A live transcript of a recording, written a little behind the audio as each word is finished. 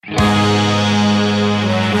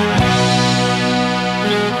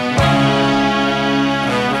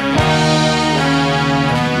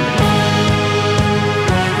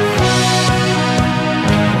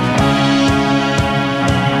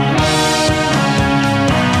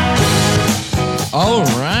All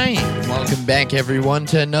right, welcome back everyone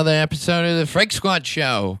to another episode of the Freak Squad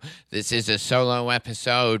Show. This is a solo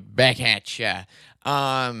episode, back at ya.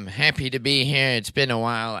 Happy to be here. It's been a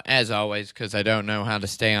while, as always, because I don't know how to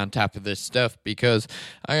stay on top of this stuff because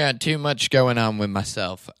I got too much going on with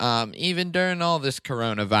myself, even during all this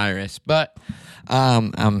coronavirus. But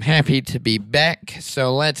I'm happy to be back,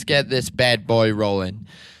 so let's get this bad boy rolling.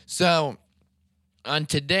 So, on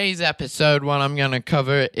today's episode, what I'm going to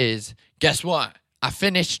cover is, guess what? I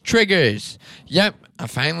finished Triggers. Yep, I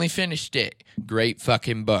finally finished it. Great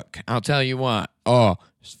fucking book. I'll tell you what. Oh,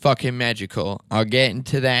 it's fucking magical. I'll get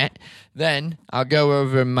into that. Then I'll go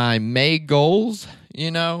over my May goals,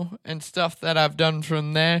 and stuff that I've done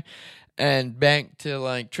from there. And back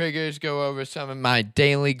to, Triggers, go over some of my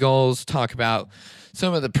daily goals, talk about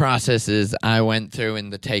some of the processes I went through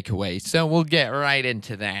in the takeaway. So we'll get right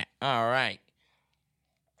into that. All right.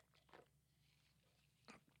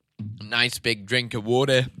 Nice big drink of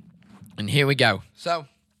water, and here we go. So,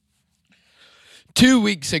 2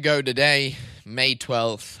 weeks ago today, May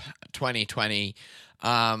 12th, 2020,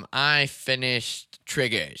 I finished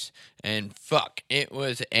Triggers, and fuck, it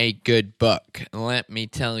was a good book, let me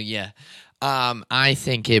tell you. I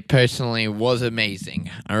think it personally was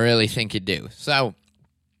amazing. I really think it do. So,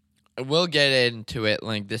 we'll get into it.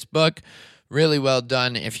 This book, really well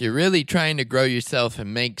done. If you're really trying to grow yourself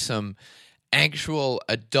and make some actual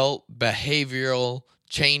adult behavioral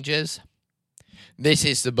changes, this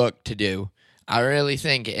is the book to do. I really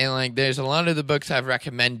think, and there's a lot of the books I've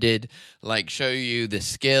recommended, show you the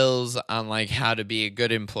skills on how to be a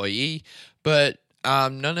good employee, but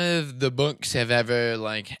none of the books have ever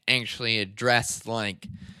actually addressed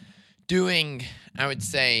doing, I would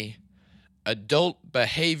say, adult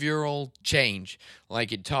behavioral change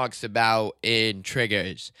like it talks about in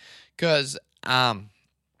Triggers. Because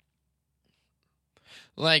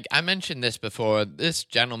I mentioned this before, this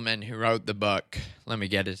gentleman who wrote the book, let me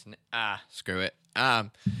get his screw it.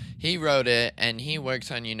 He wrote it, and he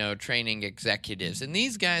works on, training executives. And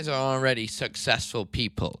these guys are already successful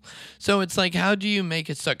people. So it's how do you make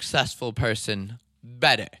a successful person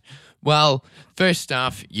better? Well, first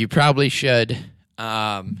off, you probably should,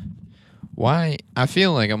 why? I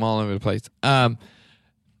feel like I'm all over the place.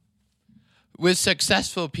 With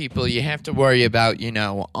successful people, you have to worry about,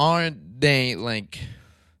 aren't they,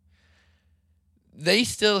 they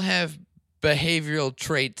still have behavioral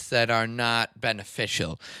traits that are not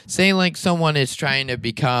beneficial. Say someone is trying to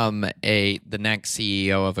become the next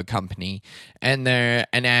CEO of a company and they're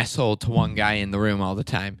an asshole to one guy in the room all the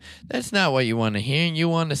time. That's not what you want to hear. You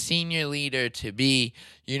want a senior leader to be,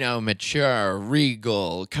 mature,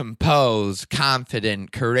 regal, composed,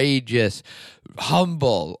 confident, courageous,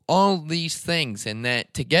 humble, all these things. And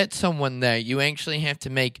that to get someone there, you actually have to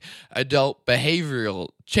make adult behavioral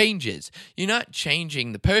changes. You're not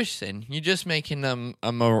changing the person. You're just making them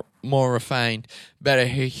a more refined, better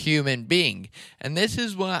human being. And this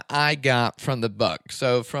is what I got from the book.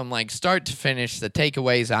 So from start to finish, the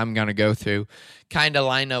takeaways I'm going to go through kind of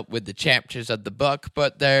line up with the chapters of the book,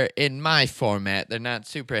 but they're in my format. They're not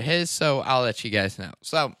super his, so I'll let you guys know.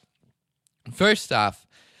 So first off,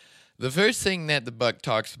 the first thing that the book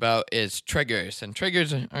talks about is triggers. And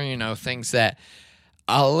triggers are, things that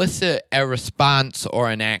elicit a response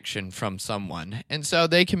or an action from someone. And so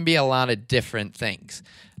they can be a lot of different things.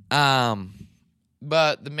 But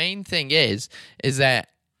the main thing is that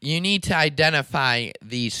you need to identify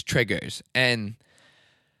these triggers and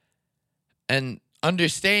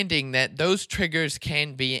understanding that those triggers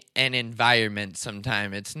can be an environment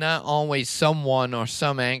sometime. It's not always someone or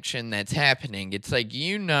some action that's happening. It's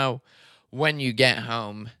when you get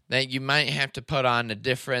home that you might have to put on a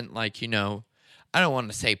different, I don't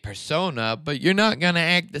want to say persona, but you're not going to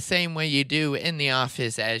act the same way you do in the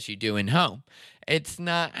office as you do in home. It's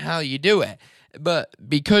not how you do it. But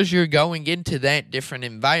because you're going into that different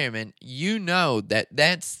environment, that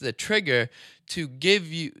that's the trigger to give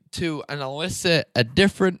you, to elicit a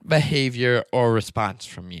different behavior or response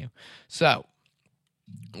from you. So,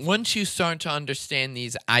 once you start to understand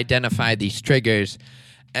identify these triggers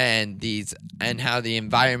and how the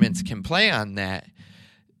environments can play on that,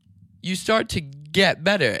 you start to get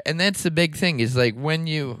better. And that's the big thing is so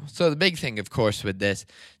the big thing, of course, with this,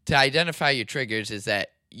 to identify your triggers is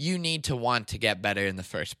that you need to want to get better in the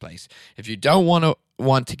first place. If you don't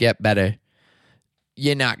want to get better,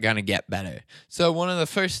 you're not going to get better. So one of the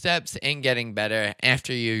first steps in getting better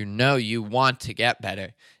after you want to get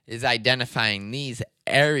better is identifying these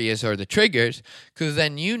areas or the triggers, because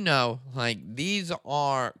then these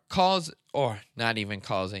are not even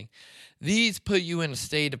causing. These put you in a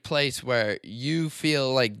state of place where you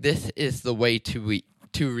feel like this is the way to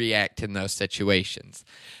to react in those situations.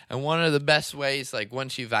 And one of the best ways, like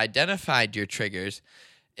once you've identified your triggers,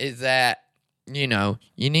 is that, you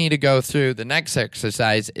need to go through the next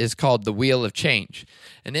exercise is called the Wheel of Change.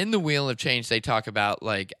 And in the Wheel of Change, they talk about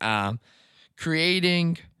like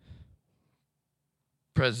creating,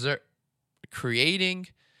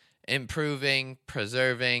 improving,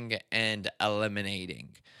 preserving, and eliminating.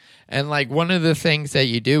 And like one of the things that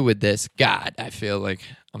you do with this, God, I feel like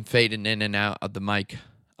I'm fading in and out of the mic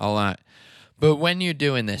a lot. But when you're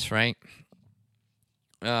doing this, right?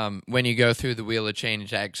 When you go through the Wheel of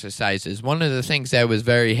Change exercises, one of the things that was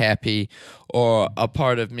very happy, or a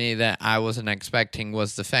part of me that I wasn't expecting,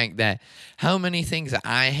 was the fact that how many things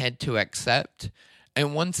I had to accept.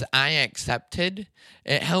 And once I accepted,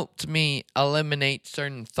 it helped me eliminate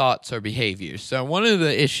certain thoughts or behaviors. So one of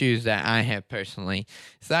the issues that I have personally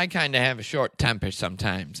is I kind of have a short temper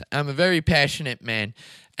sometimes. I'm a very passionate man,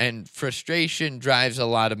 and frustration drives a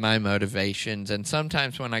lot of my motivations. And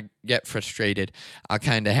sometimes when I get frustrated, I'll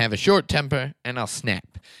kind of have a short temper and I'll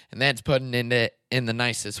snap. And that's putting it in the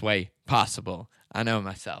nicest way possible. I know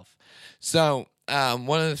myself. So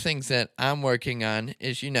one of the things that I'm working on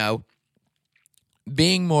is,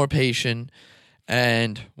 being more patient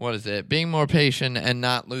and being more patient and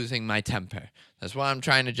not losing my temper. That's what I'm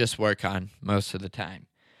trying to just work on most of the time.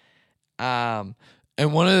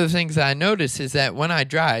 And one of the things I notice is that when I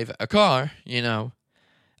drive a car,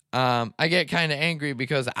 I get kind of angry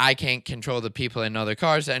because I can't control the people in other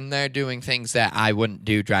cars, and they're doing things that I wouldn't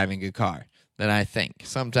do driving a car, that I think.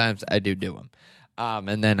 Sometimes I do them.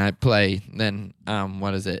 And then I play,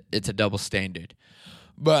 it's a double standard.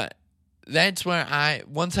 But that's where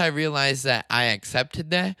once I realized that I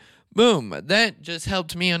accepted that, boom, that just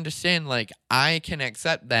helped me understand, like, I can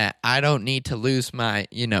accept that. I don't need to lose my,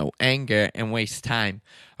 anger and waste time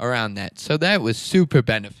around that. So that was super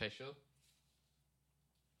beneficial.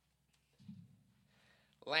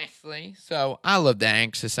 Lastly, so I love that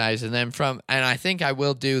exercise, and I think I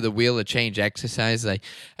will do the Wheel of Change exercise like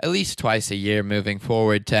at least twice a year moving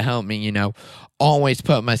forward to help me, always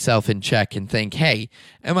put myself in check and think, hey,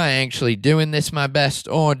 am I actually doing this my best,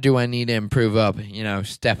 or do I need to improve up,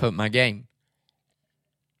 step up my game?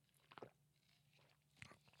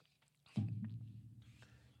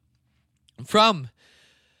 From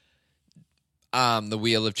the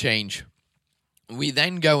Wheel of Change, we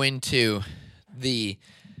then go into the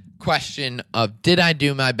question of did I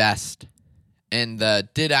do my best, and the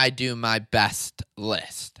did I do my best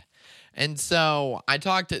list. And so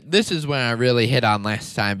this is when I really hit on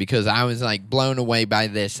last time, because I was like blown away by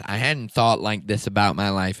this. I hadn't thought like this about my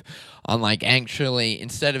life, on like actually,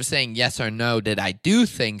 instead of saying yes or no, did I do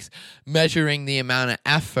things, measuring the amount of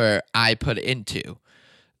effort I put into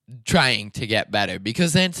trying to get better.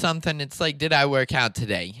 Because that's something, it's like, did I work out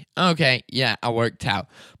today? Okay, yeah, I worked out.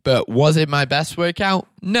 But was it my best workout?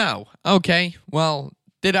 No. Okay, well,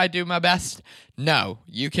 did I do my best? No.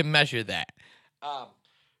 You can measure that.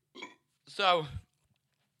 So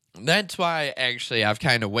that's why actually I've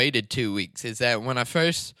kind of waited 2 weeks, is that when I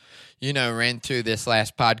first, ran through this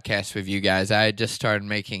last podcast with you guys, I had just started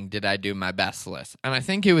making did I do my best list. And I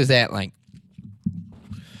think it was at like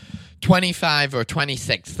 25 or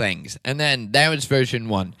 26 things. And then that was version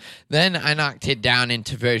 1. Then I knocked it down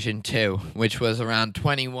into version 2, which was around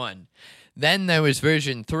 21. Then there was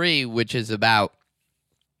version 3, which is about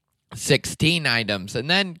 16 items. And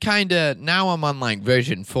then now I'm on like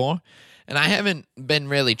version 4. And I haven't been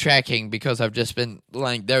really tracking because I've just been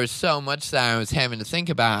like, there was so much that I was having to think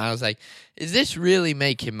about. I was like, is this really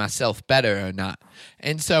making myself better or not?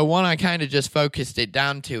 And so what I kind of just focused it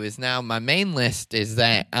down to is now my main list is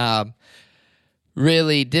that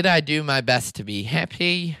really, did I do my best to be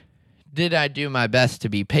happy? Did I do my best to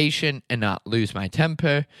be patient and not lose my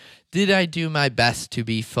temper? Did I do my best to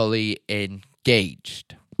be fully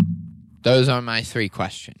engaged? Those are my 3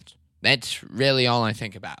 questions. That's really all I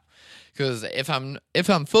think about. Because if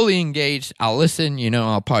I'm fully engaged, I'll listen,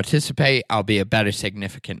 I'll participate, I'll be a better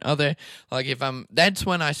significant other. Like that's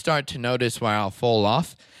when I start to notice where I'll fall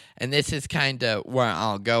off. And this is kind of where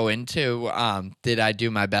I'll go into, did I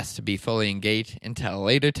do my best to be fully engaged, into a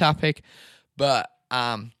later topic. But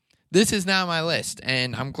this is now my list.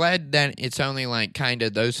 And I'm glad that it's only like kind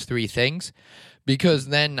of those 3 things, because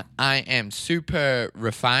then I am super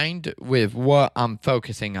refined with what I'm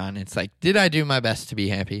focusing on. It's like, did I do my best to be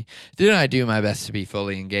happy? Did I do my best to be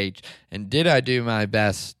fully engaged? And did I do my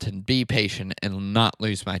best to be patient and not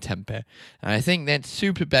lose my temper? And I think that's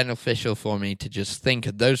super beneficial for me to just think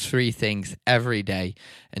of those 3 things every day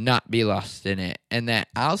and not be lost in it. And that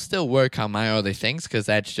I'll still work on my other things, because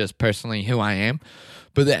that's just personally who I am.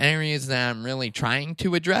 But the areas that I'm really trying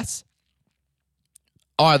to address,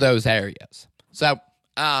 are those areas. So,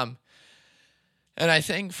 and I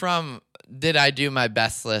think from Did I Do My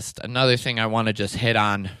Best list, another thing I want to just hit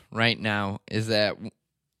on right now is that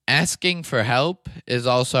asking for help is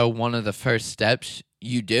also one of the first steps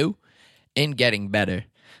you do in getting better.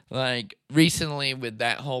 Like, recently with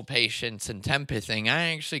that whole patience and temper thing,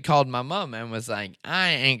 I actually called my mom and was like,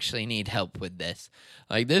 I actually need help with this.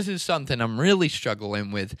 Like, this is something I'm really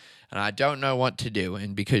struggling with, and I don't know what to do.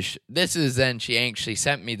 And because she actually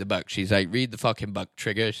sent me the book. She's like, read the fucking book,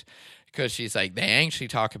 Triggers. Because she's like, they actually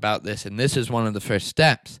talk about this, and this is one of the first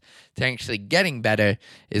steps to actually getting better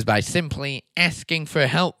is by simply asking for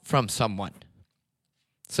help from someone.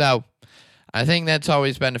 So, I think that's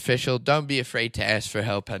always beneficial. Don't be afraid to ask for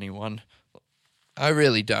help, anyone. I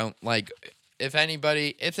really don't. Like, if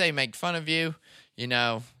they make fun of you,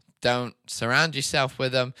 don't surround yourself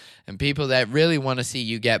with them. And people that really want to see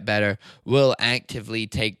you get better will actively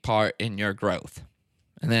take part in your growth.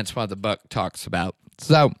 And that's what the book talks about.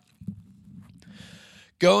 So,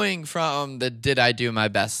 going from the Did I Do My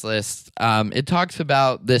Best list, it talks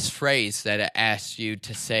about this phrase that it asks you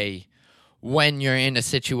to say when you're in a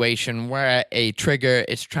situation where a trigger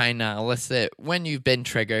is trying to elicit, when you've been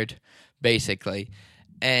triggered, basically,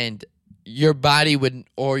 and your body would,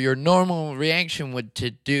 or your normal reaction would to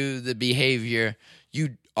do the behavior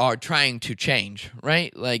you are trying to change,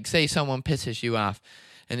 right? Like, say someone pisses you off,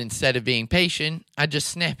 and instead of being patient, I just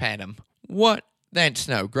snap at them. What? That's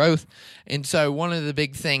no growth. And so one of the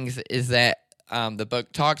big things is that the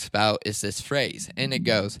book talks about is this phrase, and it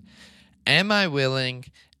goes, am I willing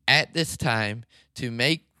at this time to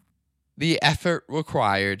make the effort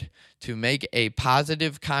required to make a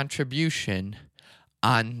positive contribution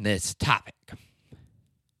on this topic?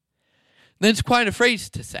 That's quite a phrase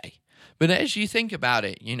to say. But as you think about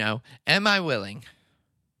it, am I willing?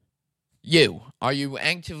 Are you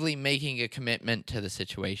actively making a commitment to the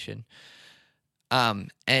situation?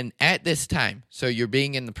 And at this time, so you're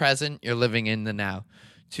being in the present, you're living in the now,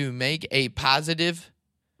 to make a positive,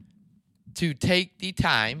 to take the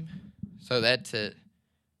time, so that's it,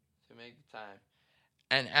 to make the time,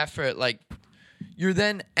 an effort, like, you're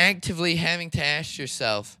then actively having to ask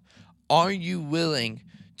yourself, are you willing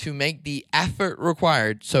to make the effort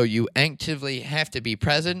required? So you actively have to be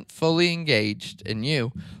present, fully engaged, and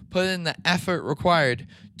you put in the effort required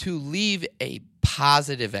to leave a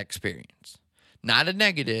positive experience. Not a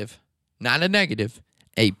negative,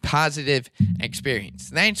 a positive experience.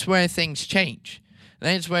 That's where things change.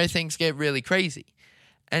 That's where things get really crazy.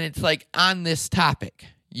 And it's like on this topic,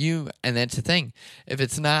 and that's the thing. If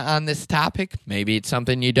it's not on this topic, maybe it's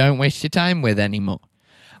something you don't waste your time with anymore.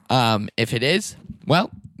 If it is, well,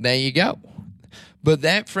 there you go. But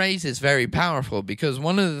that phrase is very powerful because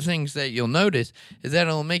one of the things that you'll notice is that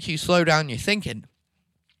it'll make you slow down your thinking.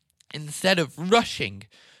 Instead of rushing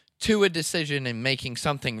to a decision and making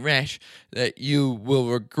something rash that you will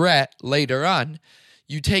regret later on,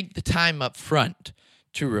 you take the time up front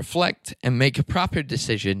to reflect and make a proper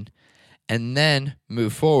decision and then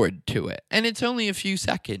move forward to it. And it's only a few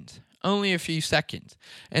seconds.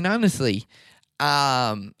 And honestly,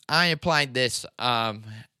 I applied this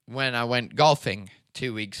when I went golfing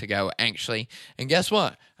 2 weeks ago, actually. And guess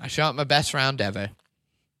what? I shot my best round ever.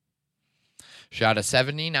 Shot a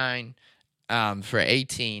 79 for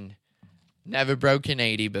 18. Never broken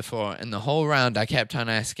 80 before. And the whole round, I kept on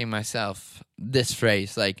asking myself this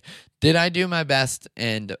phrase, like, did I do my best?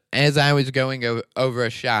 And as I was going over a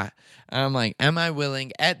shot, I'm like, am I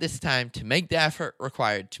willing at this time to make the effort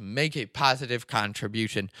required to make a positive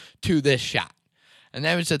contribution to this shot? And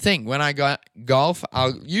that was the thing. When I got golf,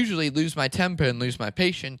 I'll usually lose my temper and lose my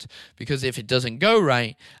patience because if it doesn't go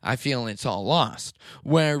right, I feel it's all lost.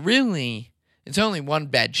 Where really, it's only one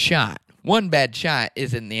bad shot. One bad shot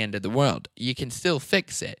isn't the end of the world. You can still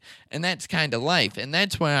fix it. And that's kind of life. And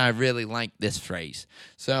that's where I really like this phrase.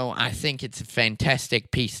 So I think it's a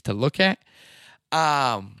fantastic piece to look at.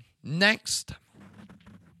 Next,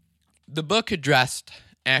 the book addressed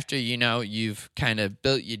after, you've kind of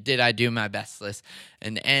built your Did I Do My Best list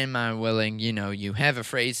and am I willing, you have a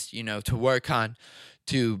phrase, to work on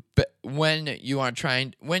when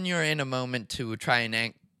you're in a moment to try and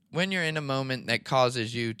act, when you're in a moment that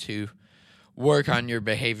causes you to work on your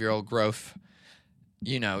behavioral growth,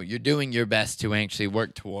 you're doing your best to actually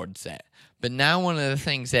work towards that. But now one of the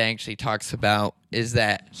things that actually talks about is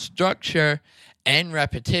that structure and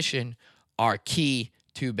repetition are key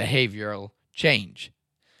to behavioral change.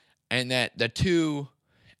 And that the two,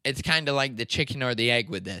 it's kind of like the chicken or the egg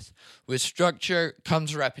with this. With structure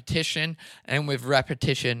comes repetition, and with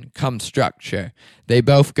repetition comes structure. They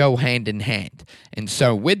both go hand in hand. And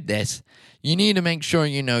so with this, you need to make sure,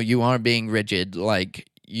 you are being rigid.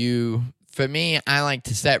 For me, I like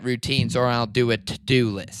to set routines, or I'll do a to-do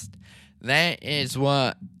list. That is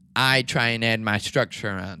what I try and add my structure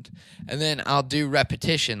around. And then I'll do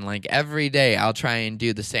repetition. Like every day, I'll try and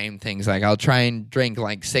do the same things. Like I'll try and drink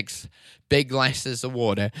like 6 big glasses of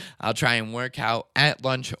water. I'll try and work out at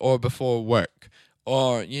lunch or before work,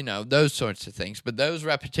 or, those sorts of things. But those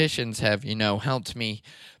repetitions have, helped me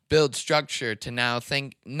build structure to now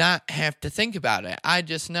not have to think about it. I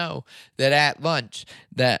just know that at lunch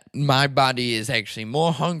that my body is actually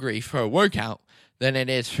more hungry for a workout than it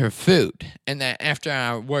is for food. And that after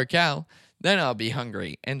I work out, then I'll be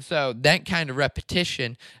hungry. And so that kind of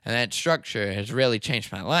repetition and that structure has really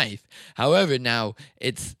changed my life. However, now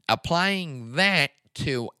it's applying that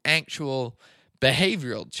to actual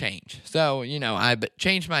behavioral change. So, I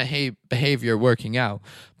changed my behavior working out,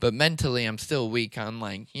 but mentally I'm still weak on,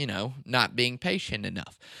 not being patient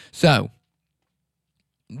enough. So,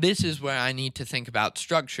 this is where I need to think about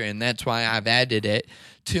structure, and that's why I've added it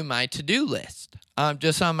to my to-do list.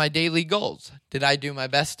 Just on my daily goals. Did I do my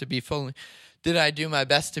best to be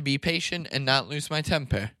patient and not lose my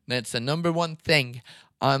temper? That's the number one thing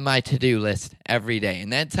on my to-do list every day.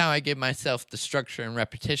 And that's how I give myself the structure and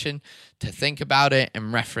repetition to think about it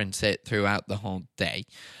and reference it throughout the whole day.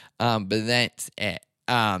 But that's it.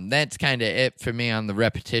 That's kind of it for me on the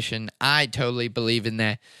repetition. I totally believe in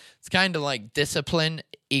that. It's kind of like discipline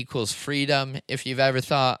equals freedom. If you've ever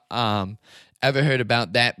heard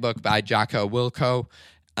about that book by Jocko Willink.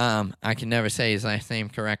 I can never say his last name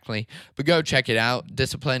correctly, but go check it out.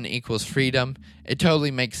 Discipline equals freedom. It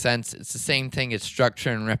totally makes sense. It's the same thing as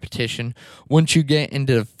structure and repetition. Once you get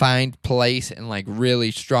into a defined place and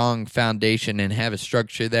really strong foundation and have a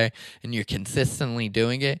structure there and you're consistently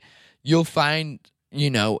doing it, you'll find,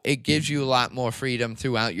 it gives you a lot more freedom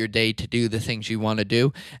throughout your day to do the things you want to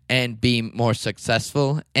do and be more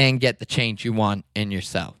successful and get the change you want in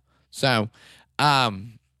yourself. So,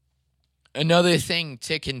 another thing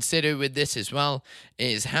to consider with this as well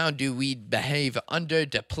is how do we behave under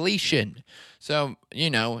depletion? So,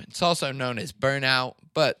 it's also known as burnout,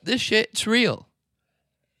 but this shit's real.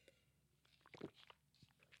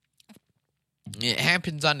 It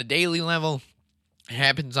happens on a daily level. It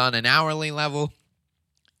happens on an hourly level.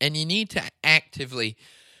 And you need to actively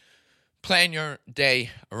plan your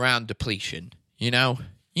day around depletion. You know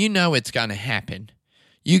it's going to happen.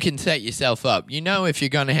 You can set yourself up. If you're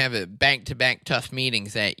going to have a back-to-back tough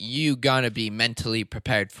meetings that you going to be mentally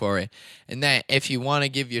prepared for it. And that if you want to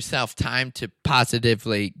give yourself time to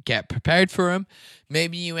positively get prepared for them,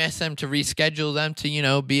 maybe you ask them to reschedule them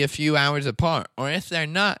to, be a few hours apart. Or if they're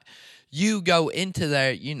not, you go into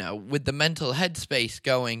there, with the mental headspace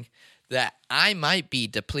going that I might be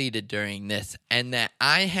depleted during this and that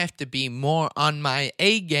I have to be more on my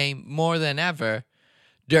A game more than ever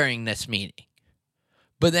during this meeting.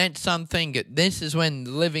 But that's something, this is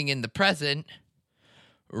when living in the present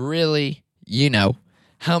really,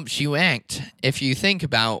 helps you act if you think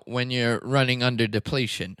about when you're running under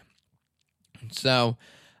depletion. So,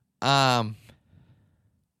 and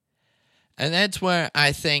that's where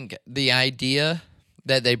I think the idea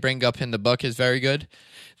that they bring up in the book is very good,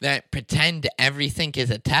 that pretend everything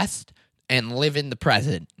is a test and live in the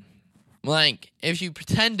present. If you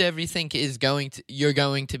pretend everything is you're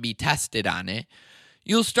going to be tested on it,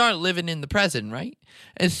 you'll start living in the present, right?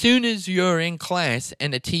 As soon as you're in class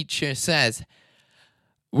and a teacher says,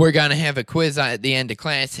 we're going to have a quiz at the end of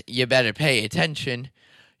class, you better pay attention,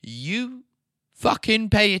 you fucking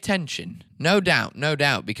pay attention. No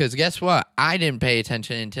doubt. Because guess what? I didn't pay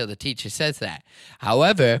attention until the teacher says that.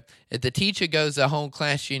 However, if the teacher goes the whole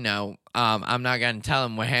class, I'm not going to tell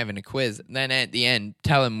him we're having a quiz. Then at the end,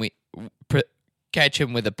 tell him catch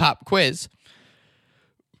him with a pop quiz.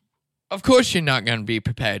 Of course you're not going to be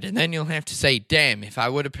prepared. And then you'll have to say, damn, if I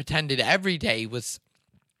would have pretended every day was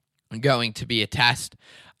going to be a test,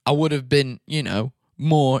 I would have been,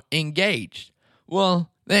 more engaged. Well,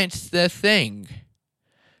 that's the thing.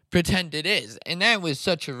 Pretend it is. And that was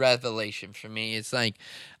such a revelation for me. It's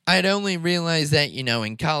I'd only realized that,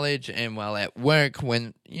 in college and while at work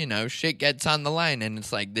when, shit gets on the line and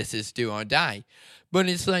it's this is do or die. But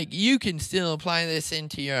it's you can still apply this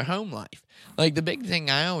into your home life. The big thing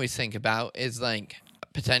I always think about is,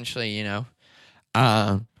 potentially,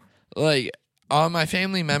 are my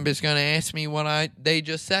family members going to ask me what they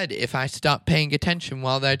just said if I stop paying attention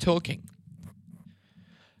while they're talking?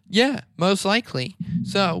 Yeah, most likely.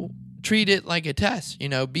 So, treat it like a test,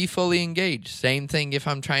 be fully engaged. Same thing if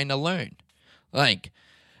I'm trying to learn. And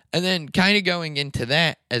then kind of going into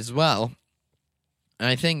that as well,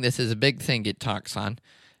 I think this is a big thing it talks on,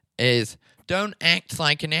 is don't act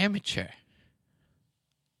like an amateur.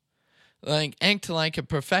 Like, act like a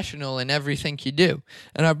professional in everything you do.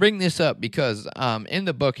 And I bring this up because in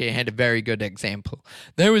the book, it had a very good example.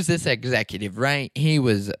 There was this executive, right? He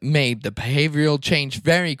was made the behavioral change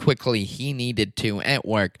very quickly he needed to at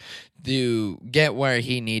work to get where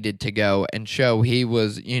he needed to go and show he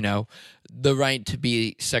was, the right to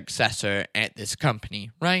be successor at this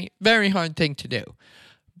company, right? Very hard thing to do.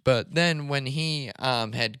 But then when he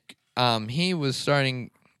he was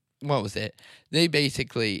starting, what was it? They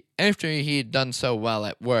basically, after he had done so well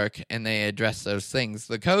at work and they addressed those things,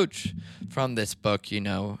 the coach from this book,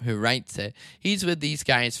 who writes it, he's with these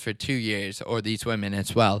guys for 2 years, or these women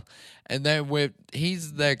as well. And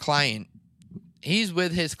he's their client. He's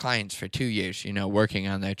with his clients for 2 years, working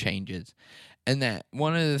on their changes. And that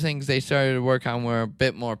one of the things they started to work on were a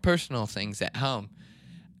bit more personal things at home.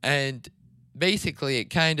 And basically it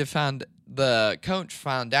kind of the coach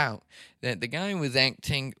found out that the guy was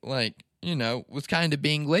acting like, was kind of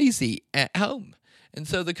being lazy at home. And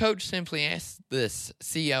so the coach simply asked this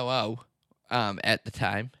COO at the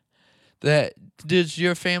time, that does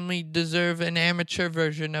your family deserve an amateur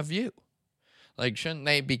version of you? Like, shouldn't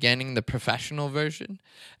they be getting the professional version?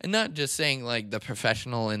 And not just saying, like, the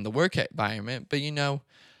professional in the work environment, but,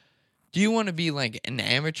 do you want to be, like, an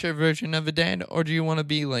amateur version of a dad? Or do you want to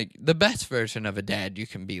be, like, the best version of a dad? You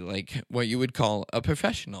can be, like, what you would call a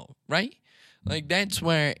professional, right? Like, that's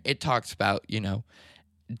where it talks about,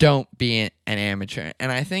 don't be an amateur.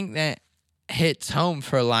 And I think that hits home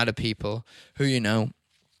for a lot of people who,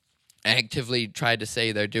 actively try to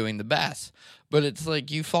say they're doing the best. But it's like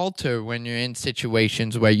you falter when you're in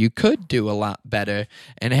situations where you could do a lot better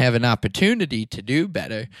and have an opportunity to do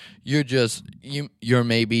better. You're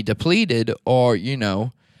maybe depleted, or,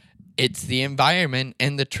 it's the environment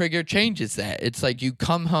and the trigger changes that. It's like you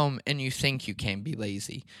come home and you think you can be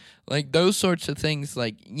lazy. Like, those sorts of things,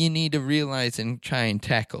 like, you need to realize and try and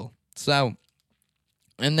tackle. So,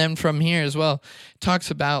 and then from here as well, it talks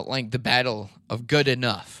about, like, the battle of good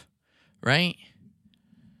enough, right?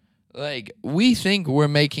 Like, we think we're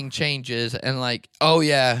making changes and, like, oh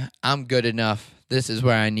yeah, I'm good enough. This is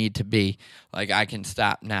where I need to be. Like, I can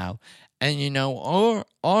stop now. And,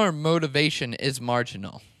 our motivation is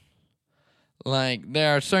marginal. Like,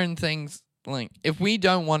 there are certain things, like, if we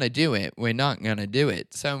don't want to do it, we're not going to do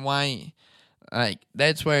it. So why, like,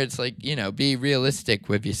 that's where it's like, be realistic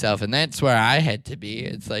with yourself. And that's where I had to be.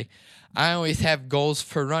 It's like, I always have goals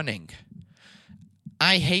for running.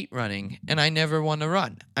 I hate running, and I never want to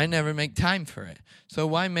run. I never make time for it. So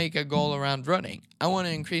why make a goal around running? I want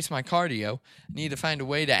to increase my cardio. I need to find a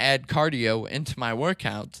way to add cardio into my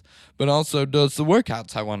workouts, but also does the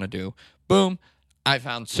workouts I want to do. Boom, I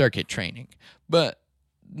found circuit training. But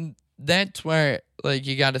that's where, like,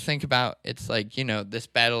 you got to think about, it's like, this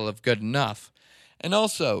battle of good enough. And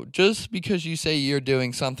also, just because you say you're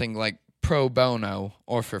doing something like pro bono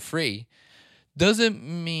or for free, doesn't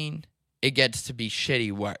mean it gets to be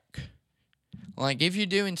shitty work. Like, if you're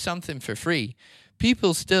doing something for free,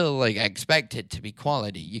 people still, like, expect it to be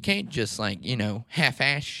quality. You can't just, like,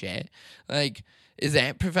 half-ass shit. Like, is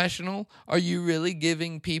that professional? Are you really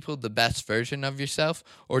giving people the best version of yourself?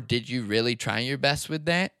 Or did you really try your best with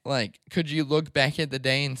that? Like, could you look back at the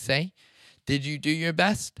day and say, did you do your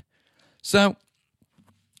best? So,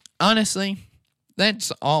 honestly,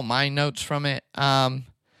 that's all my notes from it. I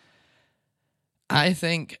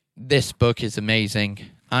think this book is amazing.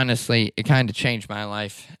 Honestly, it kind of changed my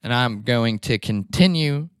life, and I'm going to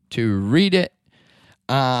continue to read it.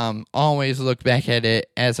 Always look back at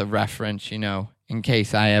it as a reference, in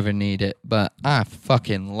case I ever need it. But I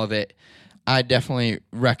fucking love it. I definitely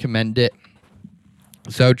recommend it.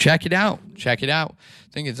 So check it out. Check it out.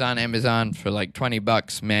 I think it's on Amazon for like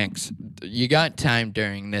 $20 max. You got time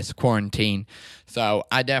during this quarantine, so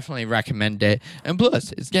I definitely recommend it. And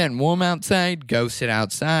plus, it's getting warm outside. Go sit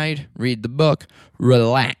outside, read the book,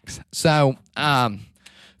 relax. So,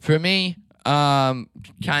 for me, kind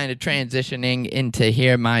of transitioning into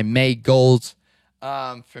here my May goals.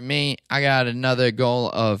 For me, I got another goal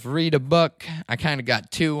of read a book. I kind of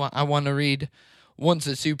got two I want to read. One's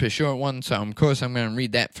a super short one, so of course I'm going to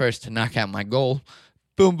read that first to knock out my goal.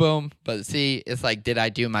 Boom, boom. But see, it's like, did I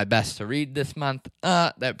do my best to read this month?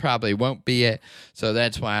 That probably won't be it. So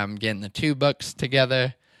that's why I'm getting the 2 books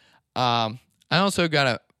together. I also got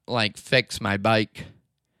to, like, fix my bike.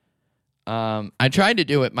 I tried to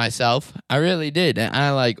do it myself. I really did. And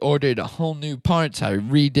I, like, ordered a whole new parts. I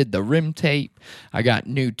redid the rim tape. I got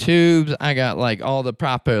new tubes. I got, like, all the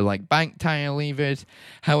proper, like, bike tire levers.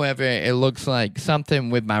 However, it looks like something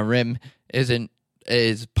with my rim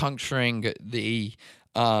is puncturing the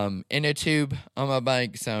inner tube on my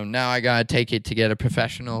bike, so now I gotta take it to get a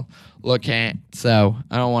professional look at. So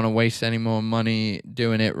I don't want to waste any more money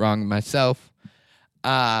doing it wrong myself.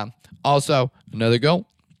 Also, another goal,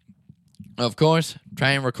 of course,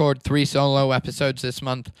 try and record 3 solo episodes this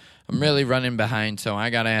month. I'm really running behind, so I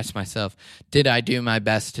gotta ask myself, did I do my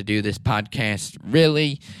best to do this podcast?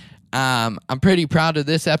 Really? I'm pretty proud of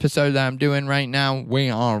this episode that I'm doing right now. We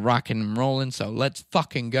are rocking and rolling, so let's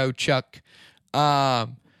fucking go, Chuck.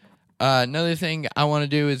 Another thing I want to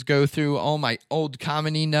do is go through all my old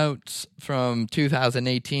comedy notes from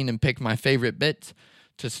 2018 and pick my favorite bits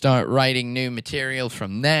to start writing new material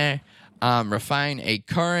from there. Refine a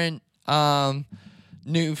current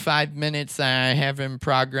new 5 minutes that I have in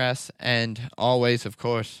progress, and always, of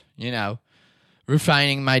course,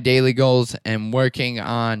 refining my daily goals and working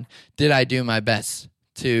on, did I do my best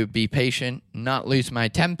to be patient, not lose my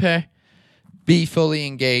temper, be fully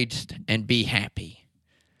engaged, and be happy.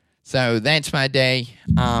 So that's my day.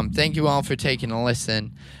 Thank you all for taking a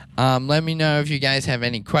listen. Let me know if you guys have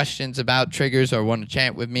any questions about triggers or want to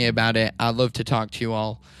chat with me about it. I'd love to talk to you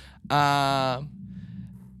all. But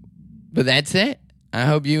that's it. I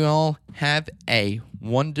hope you all have a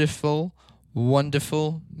wonderful,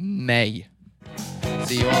 wonderful May.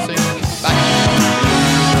 See you all soon. Bye.